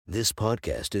This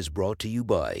podcast is brought to you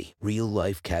by Real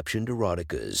Life Captioned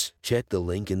Eroticas. Check the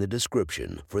link in the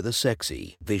description for the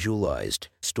sexy, visualized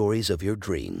stories of your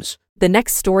dreams. The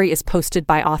next story is posted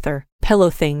by author Pillow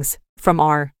Things from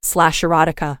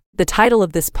r/erotica. The title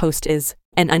of this post is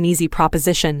An Uneasy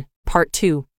Proposition, Part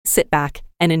 2. Sit back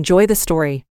and enjoy the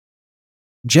story.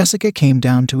 Jessica came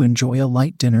down to enjoy a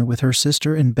light dinner with her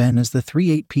sister and Ben as the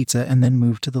three ate pizza and then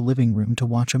moved to the living room to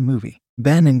watch a movie.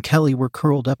 Ben and Kelly were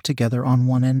curled up together on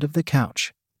one end of the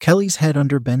couch, Kelly's head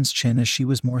under Ben's chin as she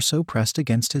was more so pressed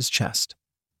against his chest,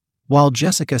 while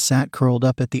Jessica sat curled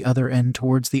up at the other end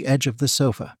towards the edge of the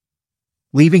sofa,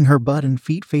 leaving her butt and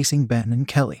feet facing Ben and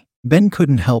Kelly. Ben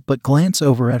couldn't help but glance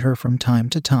over at her from time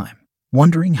to time,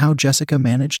 wondering how Jessica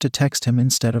managed to text him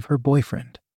instead of her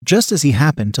boyfriend. Just as he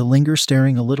happened to linger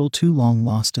staring a little too long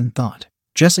lost in thought,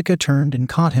 Jessica turned and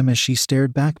caught him as she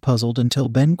stared back puzzled until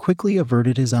Ben quickly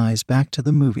averted his eyes back to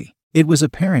the movie. It was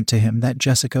apparent to him that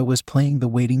Jessica was playing the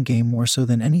waiting game more so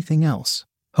than anything else,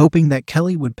 hoping that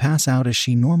Kelly would pass out as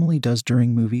she normally does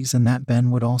during movies and that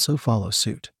Ben would also follow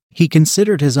suit. He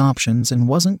considered his options and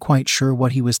wasn't quite sure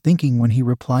what he was thinking when he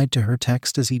replied to her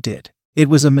text as he did. It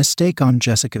was a mistake on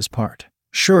Jessica's part,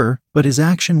 sure, but his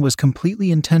action was completely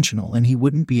intentional and he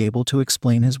wouldn't be able to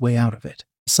explain his way out of it.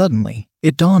 Suddenly,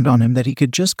 it dawned on him that he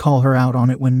could just call her out on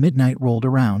it when midnight rolled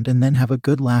around and then have a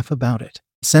good laugh about it.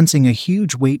 Sensing a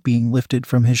huge weight being lifted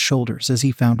from his shoulders as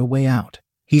he found a way out,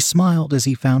 he smiled as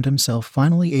he found himself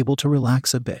finally able to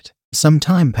relax a bit. Some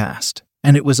time passed,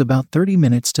 and it was about 30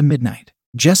 minutes to midnight.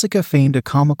 Jessica feigned a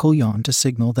comical yawn to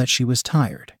signal that she was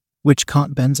tired, which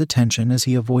caught Ben's attention as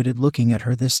he avoided looking at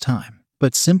her this time,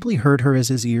 but simply heard her as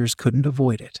his ears couldn't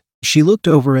avoid it. She looked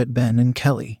over at Ben and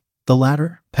Kelly. The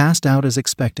latter passed out as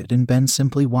expected and Ben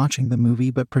simply watching the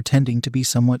movie but pretending to be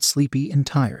somewhat sleepy and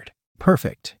tired.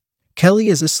 Perfect. Kelly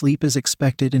is asleep as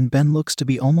expected and Ben looks to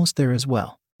be almost there as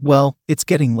well. Well, it's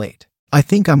getting late. I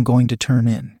think I'm going to turn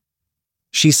in,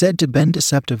 she said to Ben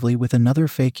deceptively with another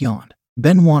fake yawn.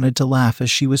 Ben wanted to laugh as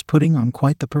she was putting on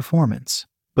quite the performance,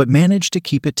 but managed to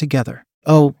keep it together.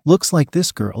 Oh, looks like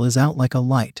this girl is out like a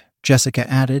light, Jessica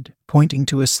added, pointing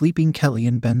to a sleeping Kelly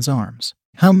in Ben's arms.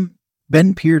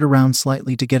 Ben peered around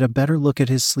slightly to get a better look at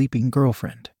his sleeping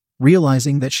girlfriend,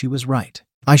 realizing that she was right.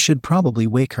 I should probably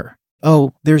wake her.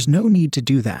 Oh, there's no need to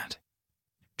do that,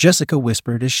 Jessica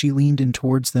whispered as she leaned in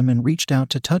towards them and reached out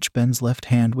to touch Ben's left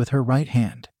hand with her right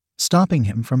hand, stopping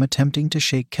him from attempting to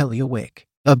shake Kelly awake.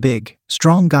 A big,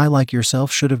 strong guy like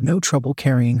yourself should have no trouble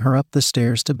carrying her up the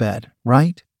stairs to bed,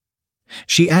 right?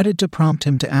 She added to prompt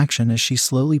him to action as she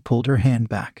slowly pulled her hand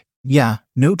back. Yeah,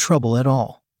 no trouble at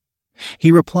all,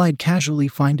 he replied casually,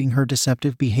 finding her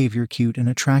deceptive behavior cute and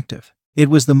attractive. It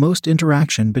was the most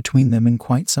interaction between them in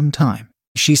quite some time.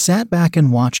 She sat back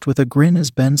and watched with a grin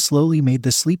as Ben slowly made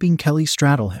the sleeping Kelly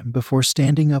straddle him before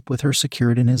standing up with her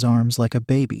secured in his arms like a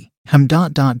baby.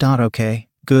 Okay,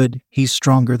 good, he's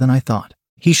stronger than I thought.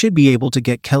 He should be able to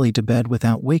get Kelly to bed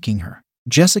without waking her.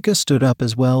 Jessica stood up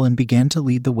as well and began to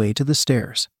lead the way to the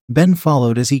stairs. Ben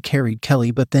followed as he carried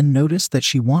Kelly but then noticed that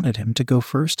she wanted him to go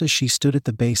first as she stood at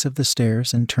the base of the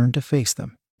stairs and turned to face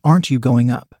them. Aren't you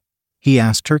going up? He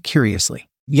asked her curiously.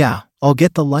 Yeah, I'll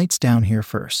get the lights down here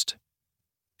first,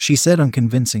 she said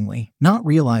unconvincingly, not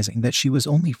realizing that she was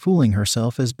only fooling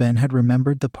herself as Ben had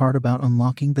remembered the part about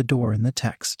unlocking the door in the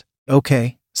text.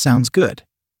 Okay, sounds good,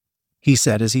 he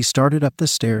said as he started up the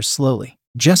stairs slowly.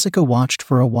 Jessica watched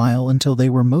for a while until they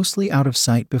were mostly out of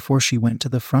sight before she went to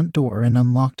the front door and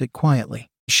unlocked it quietly.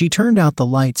 She turned out the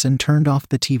lights and turned off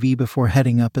the TV before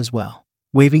heading up as well,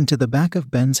 waving to the back of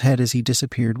Ben's head as he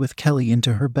disappeared with Kelly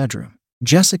into her bedroom.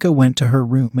 Jessica went to her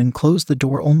room and closed the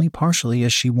door only partially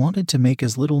as she wanted to make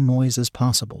as little noise as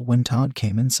possible when Todd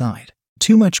came inside.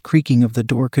 Too much creaking of the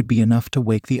door could be enough to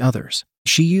wake the others.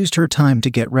 She used her time to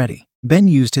get ready. Ben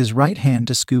used his right hand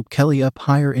to scoop Kelly up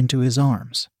higher into his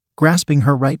arms, grasping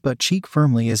her right butt cheek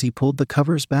firmly as he pulled the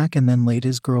covers back and then laid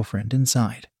his girlfriend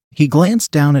inside. He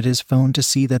glanced down at his phone to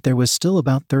see that there was still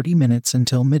about 30 minutes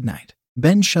until midnight.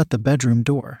 Ben shut the bedroom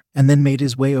door and then made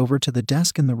his way over to the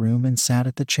desk in the room and sat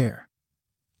at the chair,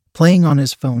 playing on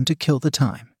his phone to kill the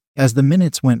time. As the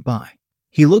minutes went by,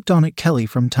 he looked on at Kelly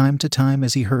from time to time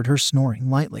as he heard her snoring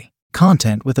lightly.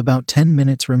 Content with about 10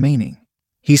 minutes remaining,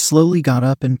 he slowly got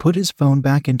up and put his phone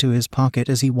back into his pocket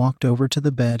as he walked over to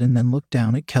the bed and then looked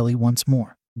down at Kelly once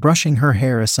more. Brushing her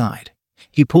hair aside,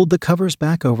 he pulled the covers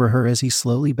back over her as he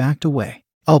slowly backed away.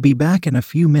 I'll be back in a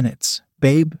few minutes,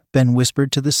 babe, Ben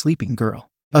whispered to the sleeping girl.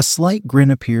 A slight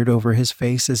grin appeared over his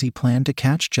face as he planned to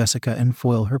catch Jessica and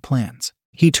foil her plans.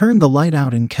 He turned the light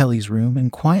out in Kelly's room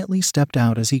and quietly stepped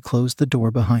out as he closed the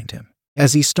door behind him.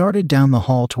 As he started down the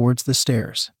hall towards the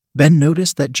stairs, Ben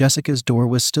noticed that Jessica's door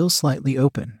was still slightly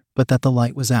open, but that the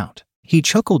light was out. He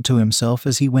chuckled to himself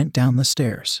as he went down the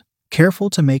stairs, careful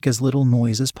to make as little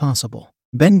noise as possible.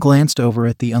 Ben glanced over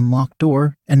at the unlocked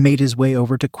door and made his way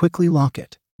over to quickly lock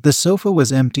it. The sofa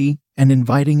was empty and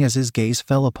inviting as his gaze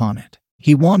fell upon it.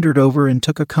 He wandered over and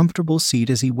took a comfortable seat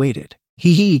as he waited.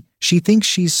 She thinks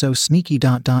she's so sneaky ...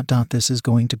 This is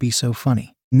going to be so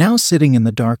funny. Now sitting in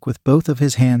the dark with both of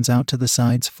his hands out to the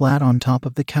sides flat on top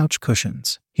of the couch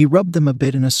cushions, he rubbed them a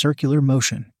bit in a circular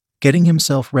motion, getting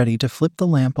himself ready to flip the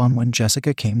lamp on when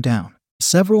Jessica came down.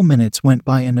 Several minutes went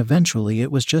by and eventually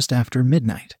it was just after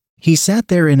midnight. He sat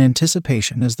there in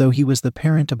anticipation as though he was the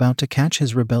parent about to catch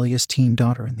his rebellious teen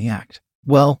daughter in the act.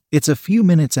 Well, it's a few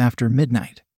minutes after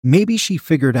midnight. Maybe she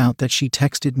figured out that she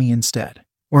texted me instead.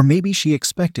 Or maybe she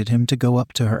expected him to go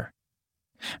up to her.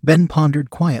 Ben pondered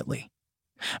quietly,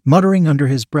 muttering under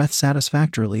his breath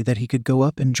satisfactorily that he could go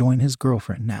up and join his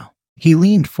girlfriend now. He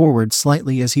leaned forward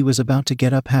slightly as he was about to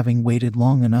get up, having waited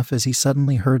long enough, as he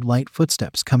suddenly heard light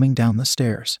footsteps coming down the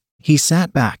stairs. He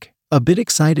sat back, a bit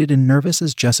excited and nervous,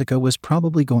 as Jessica was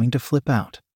probably going to flip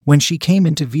out. When she came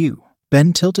into view,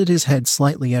 Ben tilted his head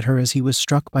slightly at her as he was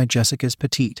struck by Jessica's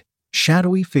petite,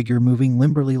 shadowy figure moving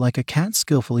limberly like a cat,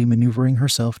 skillfully maneuvering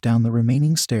herself down the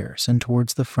remaining stairs and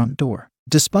towards the front door.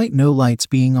 Despite no lights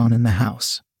being on in the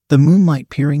house, the moonlight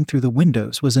peering through the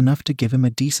windows was enough to give him a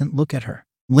decent look at her.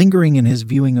 Lingering in his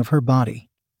viewing of her body,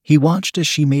 he watched as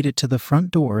she made it to the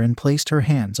front door and placed her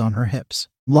hands on her hips.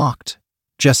 "Locked,"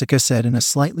 Jessica said in a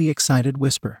slightly excited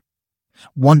whisper,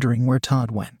 wondering where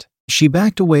Todd went. She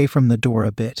backed away from the door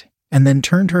a bit, and then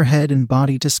turned her head and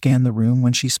body to scan the room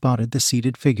when she spotted the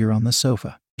seated figure on the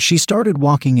sofa. She started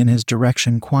walking in his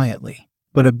direction quietly,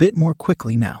 but a bit more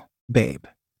quickly now. "Babe,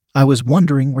 I was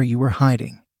wondering where you were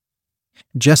hiding,"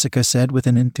 Jessica said with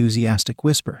an enthusiastic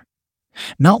whisper,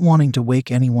 not wanting to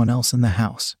wake anyone else in the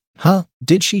house. "Huh?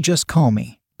 Did she just call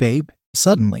me, babe?"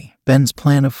 Suddenly, Ben's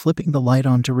plan of flipping the light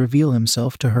on to reveal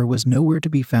himself to her was nowhere to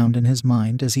be found in his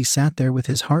mind as he sat there with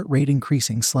his heart rate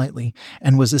increasing slightly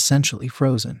and was essentially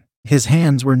frozen. His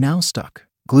hands were now stuck,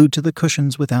 glued to the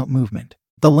cushions without movement.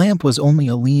 The lamp was only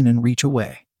a lean and reach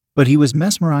away, but he was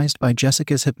mesmerized by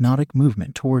Jessica's hypnotic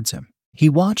movement towards him. He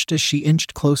watched as she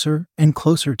inched closer and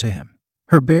closer to him,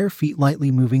 her bare feet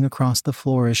lightly moving across the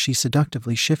floor as she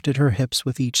seductively shifted her hips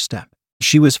with each step.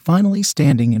 She was finally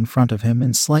standing in front of him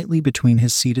and slightly between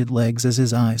his seated legs as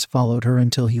his eyes followed her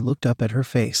until he looked up at her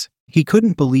face. He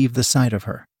couldn't believe the sight of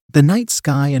her. The night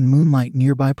sky and moonlight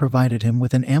nearby provided him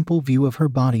with an ample view of her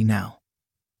body now,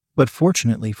 but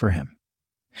fortunately for him,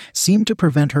 seemed to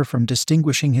prevent her from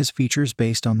distinguishing his features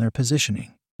based on their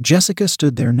positioning. Jessica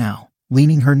stood there now,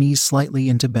 leaning her knees slightly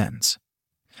into Ben's,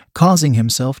 causing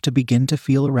himself to begin to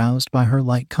feel aroused by her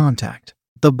light contact.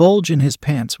 The bulge in his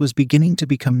pants was beginning to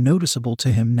become noticeable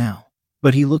to him now,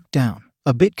 but he looked down,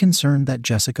 a bit concerned that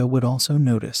Jessica would also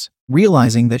notice.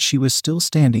 Realizing that she was still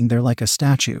standing there like a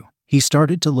statue, he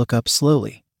started to look up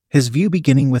slowly, his view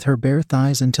beginning with her bare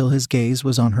thighs until his gaze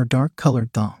was on her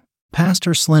dark-colored thong. Past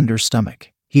her slender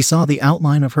stomach, he saw the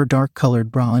outline of her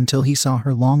dark-colored bra until he saw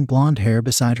her long blonde hair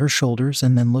beside her shoulders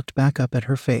and then looked back up at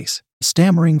her face.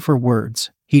 Stammering for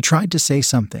words, he tried to say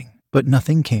something, but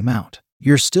nothing came out.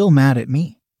 "You're still mad at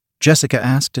me?" Jessica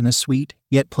asked in a sweet,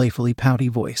 yet playfully pouty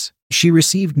voice. She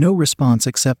received no response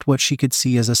except what she could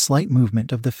see as a slight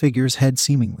movement of the figure's head,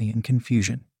 seemingly in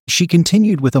confusion. She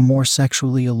continued with a more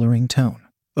sexually alluring tone.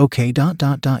 "Okay,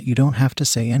 you don't have to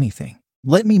say anything.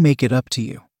 Let me make it up to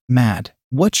you." "Mad?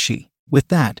 What's she?" With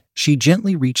that, she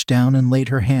gently reached down and laid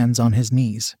her hands on his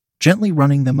knees, gently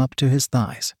running them up to his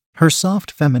thighs. Her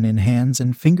soft feminine hands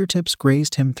and fingertips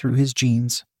grazed him through his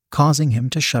jeans, causing him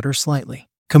to shudder slightly.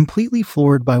 Completely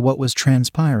floored by what was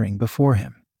transpiring before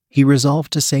him, he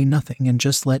resolved to say nothing and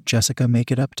just let Jessica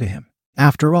make it up to him.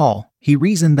 After all, he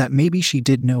reasoned that maybe she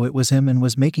did know it was him and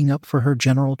was making up for her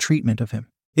general treatment of him.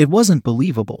 It wasn't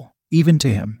believable, even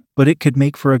to him, but it could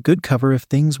make for a good cover if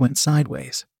things went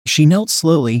sideways. She knelt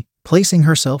slowly, placing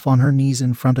herself on her knees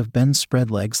in front of Ben's spread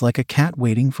legs like a cat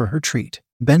waiting for her treat.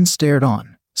 Ben stared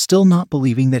on, still not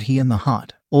believing that he and the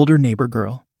hot, older neighbor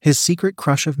girl, his secret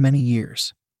crush of many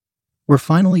years, were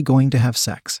finally going to have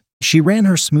sex. She ran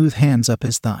her smooth hands up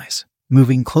his thighs,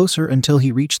 moving closer until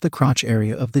he reached the crotch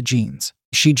area of the jeans.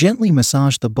 She gently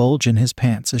massaged the bulge in his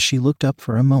pants as she looked up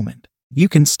for a moment. "You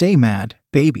can stay mad,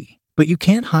 baby, but you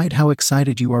can't hide how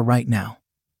excited you are right now."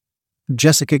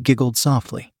 Jessica giggled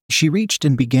softly. She reached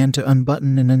and began to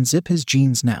unbutton and unzip his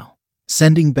jeans now,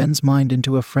 sending Ben's mind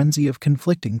into a frenzy of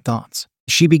conflicting thoughts.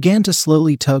 She began to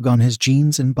slowly tug on his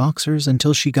jeans and boxers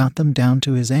until she got them down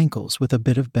to his ankles with a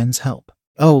bit of Ben's help.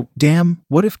 "Oh, damn,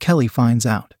 what if Kelly finds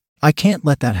out? I can't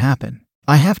let that happen."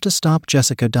 I have to stop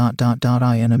Jessica.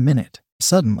 I in a minute.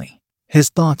 Suddenly, his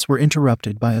thoughts were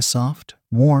interrupted by a soft,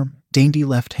 warm, dainty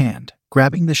left hand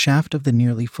grabbing the shaft of the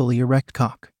nearly fully erect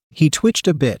cock. He twitched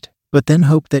a bit, but then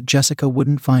hoped that Jessica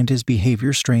wouldn't find his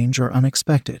behavior strange or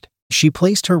unexpected. She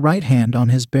placed her right hand on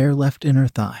his bare left inner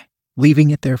thigh,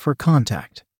 leaving it there for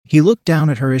contact. He looked down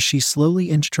at her as she slowly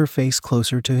inched her face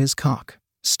closer to his cock,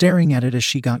 staring at it as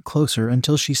she got closer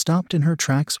until she stopped in her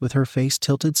tracks with her face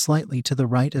tilted slightly to the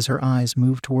right as her eyes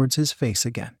moved towards his face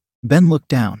again. Ben looked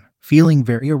down, feeling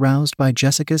very aroused by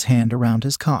Jessica's hand around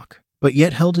his cock, but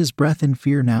yet held his breath in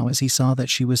fear now as he saw that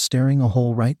she was staring a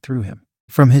hole right through him.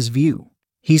 From his view,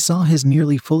 he saw his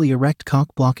nearly fully erect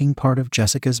cock blocking part of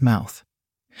Jessica's mouth,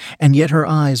 and yet her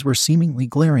eyes were seemingly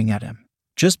glaring at him,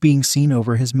 just being seen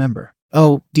over his member.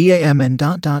 Oh,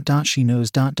 damn. She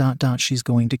knows. She's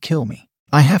going to kill me.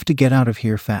 I have to get out of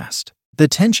here fast. The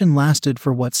tension lasted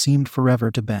for what seemed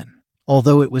forever to Ben,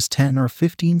 although it was 10 or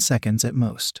 15 seconds at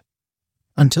most.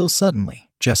 Until suddenly,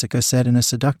 Jessica said in a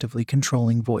seductively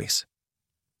controlling voice,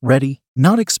 "Ready?"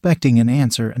 Not expecting an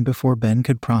answer, and before Ben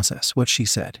could process what she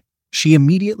said, she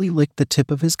immediately licked the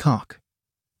tip of his cock,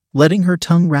 letting her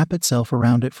tongue wrap itself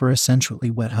around it for a sensually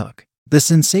wet hug. The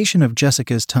sensation of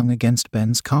Jessica's tongue against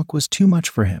Ben's cock was too much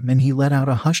for him, and he let out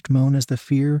a hushed moan as the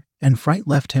fear and fright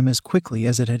left him as quickly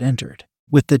as it had entered.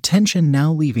 With the tension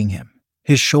now leaving him,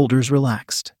 his shoulders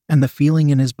relaxed, and the feeling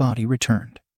in his body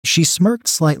returned. She smirked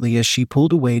slightly as she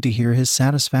pulled away to hear his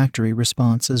satisfactory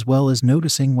response, as well as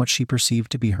noticing what she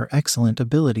perceived to be her excellent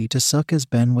ability to suck as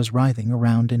Ben was writhing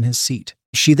around in his seat.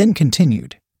 She then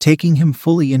continued, taking him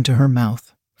fully into her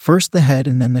mouth, first the head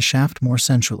and then the shaft more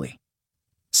sensually.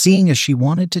 Seeing as she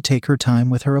wanted to take her time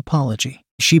with her apology,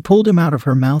 she pulled him out of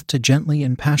her mouth to gently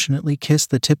and passionately kiss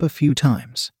the tip a few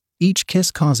times, each kiss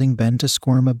causing Ben to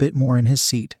squirm a bit more in his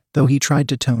seat, though he tried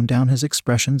to tone down his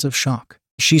expressions of shock.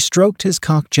 She stroked his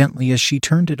cock gently as she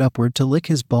turned it upward to lick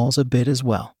his balls a bit as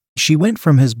well. She went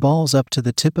from his balls up to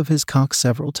the tip of his cock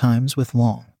several times with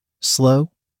long, slow,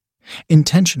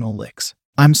 intentional licks.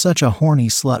 I'm such a horny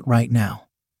slut right now.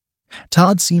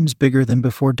 Todd seems bigger than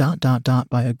before.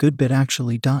 By a good bit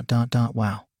actually.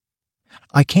 Wow.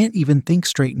 I can't even think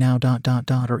straight now.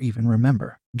 Or even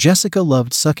remember. Jessica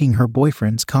loved sucking her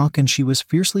boyfriend's cock, and she was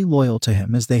fiercely loyal to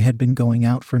him as they had been going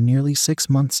out for nearly 6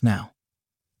 months now.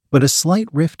 But a slight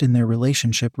rift in their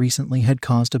relationship recently had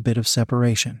caused a bit of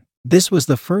separation. This was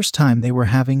the first time they were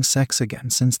having sex again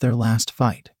since their last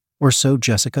fight, or so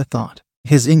Jessica thought.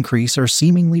 His increase or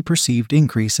seemingly perceived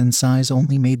increase in size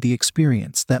only made the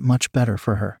experience that much better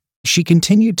for her. She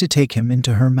continued to take him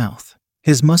into her mouth,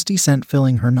 his musty scent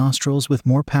filling her nostrils with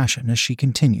more passion as she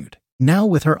continued, now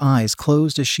with her eyes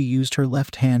closed as she used her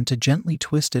left hand to gently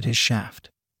twist at his shaft,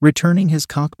 returning his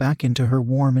cock back into her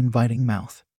warm, inviting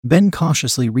mouth. Ben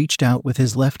cautiously reached out with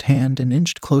his left hand and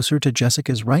inched closer to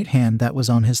Jessica's right hand that was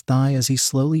on his thigh as he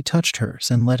slowly touched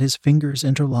hers and let his fingers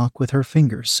interlock with her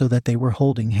fingers so that they were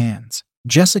holding hands.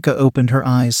 Jessica opened her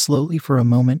eyes slowly for a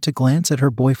moment to glance at her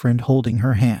boyfriend holding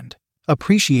her hand,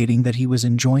 appreciating that he was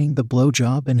enjoying the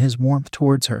blowjob and his warmth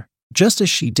towards her. Just as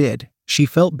she did, she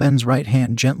felt Ben's right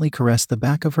hand gently caress the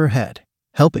back of her head,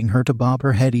 helping her to bob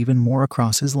her head even more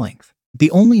across his length.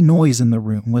 The only noise in the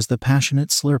room was the passionate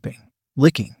slurping,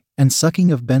 licking, and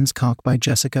sucking of Ben's cock by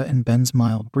Jessica and Ben's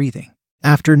mild breathing.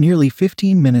 After nearly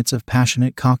 15 minutes of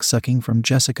passionate cock-sucking from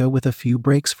Jessica with a few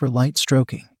breaks for light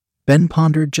stroking, Ben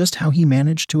pondered just how he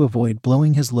managed to avoid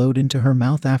blowing his load into her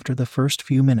mouth after the first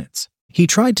few minutes. He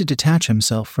tried to detach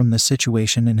himself from the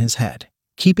situation in his head,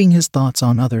 keeping his thoughts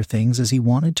on other things as he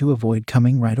wanted to avoid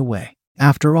coming right away.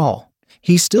 After all,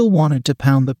 he still wanted to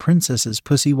pound the princess's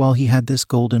pussy while he had this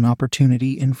golden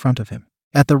opportunity in front of him.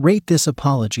 At the rate this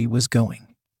apology was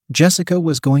going, Jessica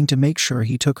was going to make sure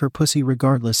he took her pussy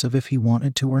regardless of if he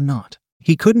wanted to or not.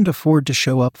 He couldn't afford to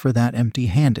show up for that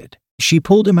empty-handed. She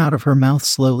pulled him out of her mouth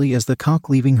slowly as the cock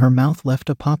leaving her mouth left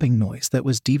a popping noise that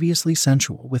was deviously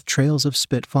sensual with trails of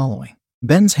spit following.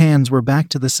 Ben's hands were back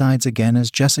to the sides again as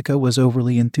Jessica was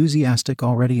overly enthusiastic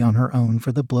already on her own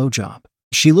for the blowjob.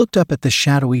 She looked up at the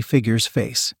shadowy figure's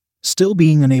face, still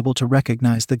being unable to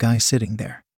recognize the guy sitting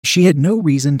there. She had no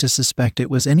reason to suspect it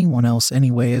was anyone else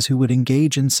anyway, as who would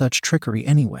engage in such trickery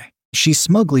anyway. She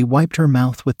smugly wiped her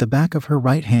mouth with the back of her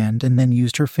right hand and then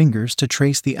used her fingers to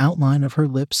trace the outline of her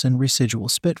lips and residual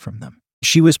spit from them.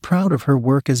 She was proud of her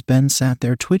work as Ben sat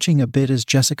there twitching a bit as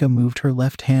Jessica moved her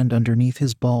left hand underneath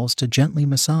his balls to gently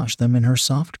massage them in her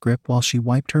soft grip while she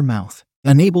wiped her mouth.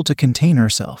 Unable to contain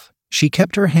herself, she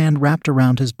kept her hand wrapped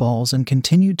around his balls and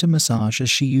continued to massage as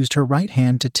she used her right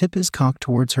hand to tip his cock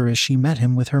towards her as she met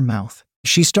him with her mouth.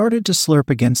 She started to slurp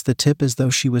against the tip as though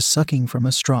she was sucking from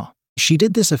a straw. She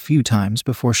did this a few times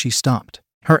before she stopped.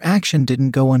 Her action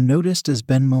didn't go unnoticed as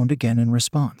Ben moaned again in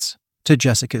response, to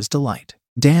Jessica's delight.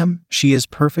 Damn, she is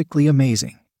perfectly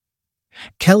amazing.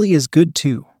 Kelly is good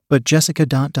too, but Jessica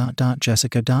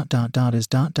is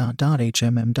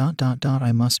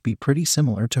I must be pretty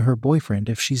similar to her boyfriend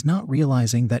if she's not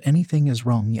realizing that anything is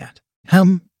wrong yet.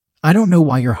 I don't know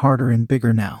why you're harder and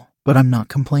bigger now, but I'm not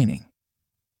complaining.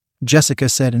 Jessica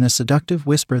said in a seductive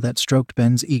whisper that stroked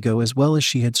Ben's ego as well as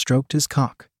she had stroked his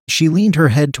cock. She leaned her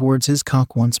head towards his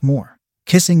cock once more,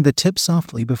 kissing the tip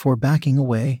softly before backing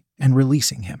away and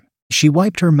releasing him. She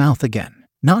wiped her mouth again,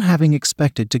 not having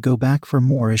expected to go back for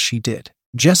more as she did.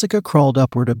 Jessica crawled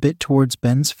upward a bit towards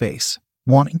Ben's face,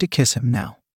 wanting to kiss him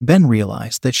now. Ben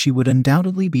realized that she would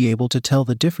undoubtedly be able to tell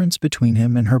the difference between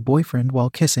him and her boyfriend while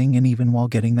kissing and even while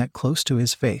getting that close to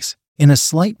his face. In a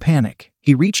slight panic,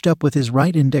 he reached up with his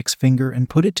right index finger and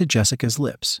put it to Jessica's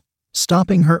lips,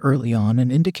 stopping her early on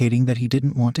and indicating that he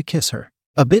didn't want to kiss her.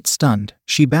 A bit stunned,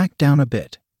 she backed down a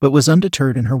bit, but was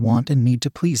undeterred in her want and need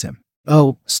to please him.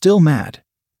 Oh, still mad?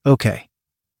 Okay.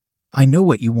 I know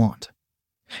what you want,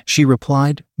 she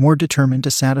replied, more determined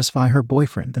to satisfy her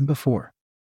boyfriend than before.